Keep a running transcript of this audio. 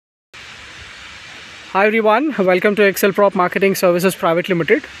Hi everyone, welcome to HExcelprop Marketing Services Private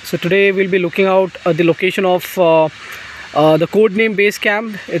Limited. So today we'll be looking out the location of the code name base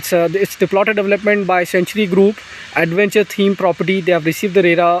camp. It's the plotted development by Century Group, adventure theme property. They have received the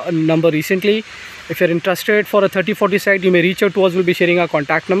RERA number recently. If you're interested for a 3040 site, you may reach out to us. We'll be sharing our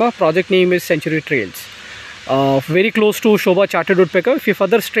contact number. Project name is Century Trails. Very close to Shobha Chartered Woodpecker. If you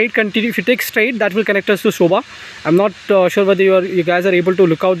further straight continue, if you take straight, that will connect us to Shobha. I'm not sure whether you guys are able to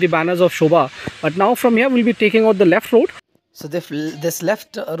look out the banners of Shobha, but now from here we'll be taking out the left road. So this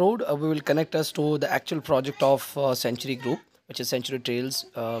left road we will connect us to the actual project of Century Group, which is Century Trails,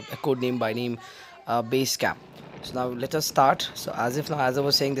 a code name by name base camp. So now let us start. So as I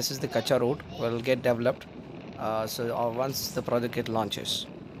was saying, this is the Kacha road will get developed. Once the project get launches,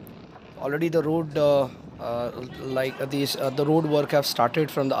 already the road the road work have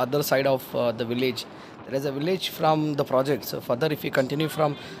started from the other side of the village. There is a village from the project. So further, if we continue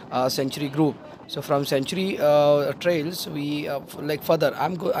from Century Group, so from Century Trails, we further.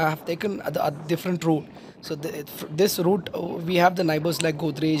 I have taken a different route. So this route we have the neighbors like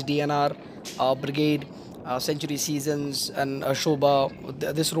Godrej, DNR, Brigade, Century Seasons, and Shobha.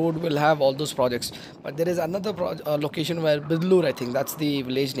 This road will have all those projects, but there is another location where Bidlur, I think that's the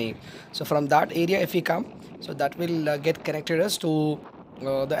village name. So from that area if we come, so that will get connected us to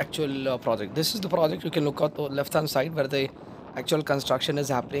the actual project. This is the project. You can look at the left hand side where the actual construction is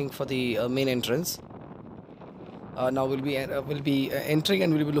happening for the main entrance. Now we'll be entering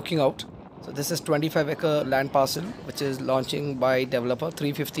and we'll be looking out. So this is 25-acre land parcel which is launching by developer,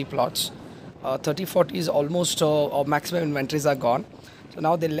 350 plots. 30-40 is almost maximum inventories are gone. So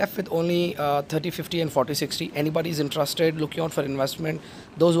now they're left with only 30-50 and 40-60. Anybody is interested, looking out for investment.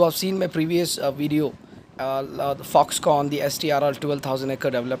 Those who have seen my previous video, the Foxconn, the STRR 12,000-acre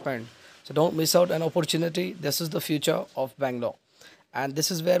development. So don't miss out an opportunity. This is the future of Bangalore. And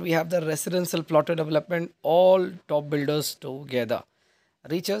this is where we have the residential plotted development, all top builders together.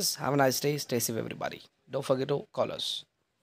 Reach us. Have a nice day. Stay safe, everybody. Don't forget to call us.